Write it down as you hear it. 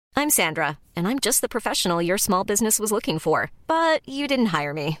I'm Sandra, and I'm just the professional your small business was looking for. But you didn't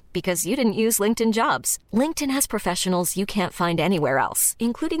hire me because you didn't use LinkedIn Jobs. LinkedIn has professionals you can't find anywhere else,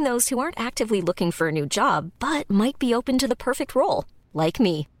 including those who aren't actively looking for a new job, but might be open to the perfect role, like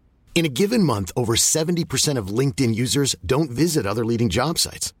me. In a given month, over 70% of LinkedIn users don't visit other leading job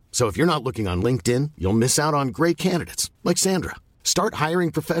sites. So if you're not looking on LinkedIn, you'll miss out on great candidates like Sandra. Start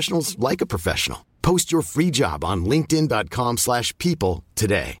hiring professionals like a professional. Post your free job on linkedin.com/people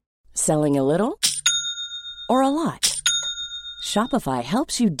today. Selling a little or a lot? Shopify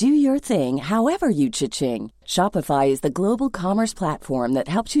helps you do your thing however you cha-ching. Shopify is the global commerce platform that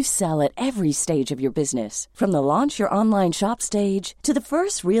helps you sell at every stage of your business. From the launch your online shop stage to the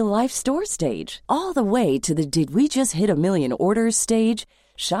first real-life store stage, all the way to the did we just hit a million orders stage.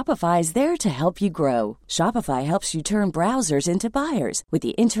 Shopify is there to help you grow. Shopify helps you turn browsers into buyers with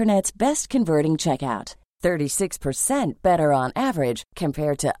the internet's best converting checkout. 36% better on average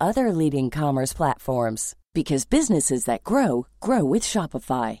compared to other leading commerce platforms. Because businesses that grow, grow with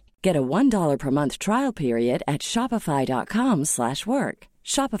Shopify. Get a $1 per month trial period at shopify.com/work.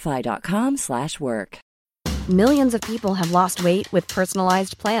 Shopify.com/work. Millions of people have lost weight with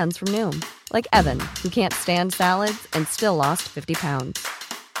personalized plans from Noom. Like Evan, who can't stand salads and still lost 50 pounds.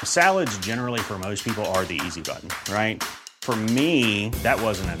 Salads generally for most people are the easy button, right? For me, that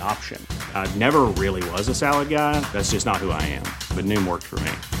wasn't an option. I never really was a salad guy. That's just not who I am. But Noom worked for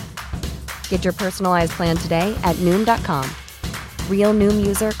me. Get your personalized plan today at Noom.com. Real Noom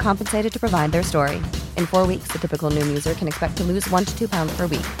user compensated to provide their story. In 4 weeks, the typical Noom user can expect to lose 1 to 2 pounds per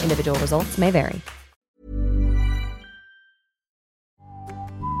week. Individual results may vary.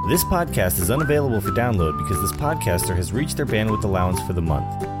 This podcast is unavailable for download because this podcaster has reached their bandwidth allowance for the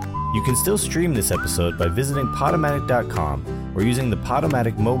month. You can still stream this episode by visiting Podomatic.com or using the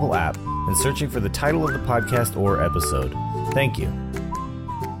Podomatic mobile app and searching for the title of the podcast or episode. Thank you.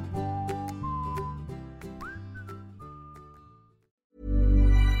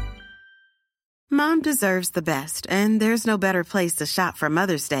 Mom deserves the best, and there's no better place to shop for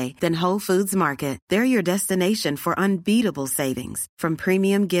Mother's Day than Whole Foods Market. They're your destination for unbeatable savings, from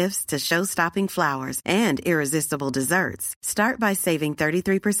premium gifts to show-stopping flowers and irresistible desserts. Start by saving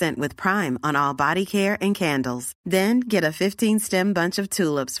 33% with Prime on all body care and candles. Then get a 15-stem bunch of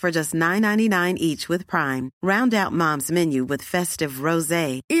tulips for just $9.99 each with Prime. Round out Mom's menu with festive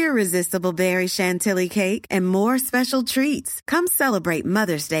rosé, irresistible berry chantilly cake, and more special treats. Come celebrate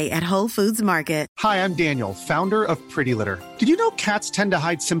Mother's Day at Whole Foods Market. Hi, I'm Daniel, founder of Pretty Litter. Did you know cats tend to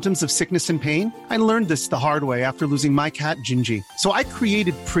hide symptoms of sickness and pain? I learned this the hard way after losing my cat, Gingy. So I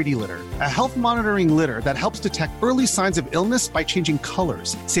created Pretty Litter, a health monitoring litter that helps detect early signs of illness by changing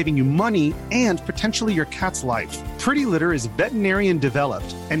colors, saving you money and potentially your cat's life. Pretty Litter is veterinarian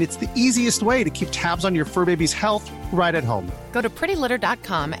developed, and it's the easiest way to keep tabs on your fur baby's health right at home. Go to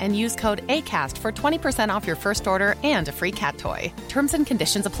prettylitter.com and use code ACAST for 20% off your first order and a free cat toy. Terms and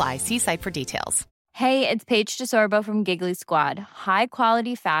conditions apply. See site for details. Hey, it's Paige DeSorbo from Giggly Squad. High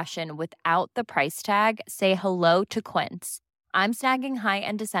quality fashion without the price tag. Say hello to Quince. I'm snagging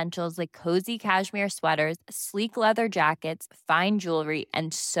high-end essentials like cozy cashmere sweaters, sleek leather jackets, fine jewelry,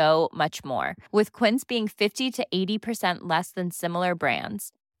 and so much more. With Quince being 50 to 80% less than similar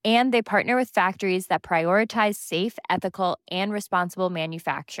brands. And they partner with factories that prioritize safe, ethical, and responsible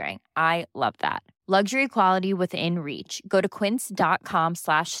manufacturing. I love that. Luxury quality within reach. Go to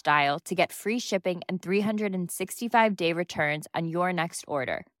quince.com/style to get free shipping and 365-day returns on your next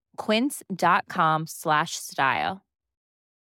order. Quince.com/style.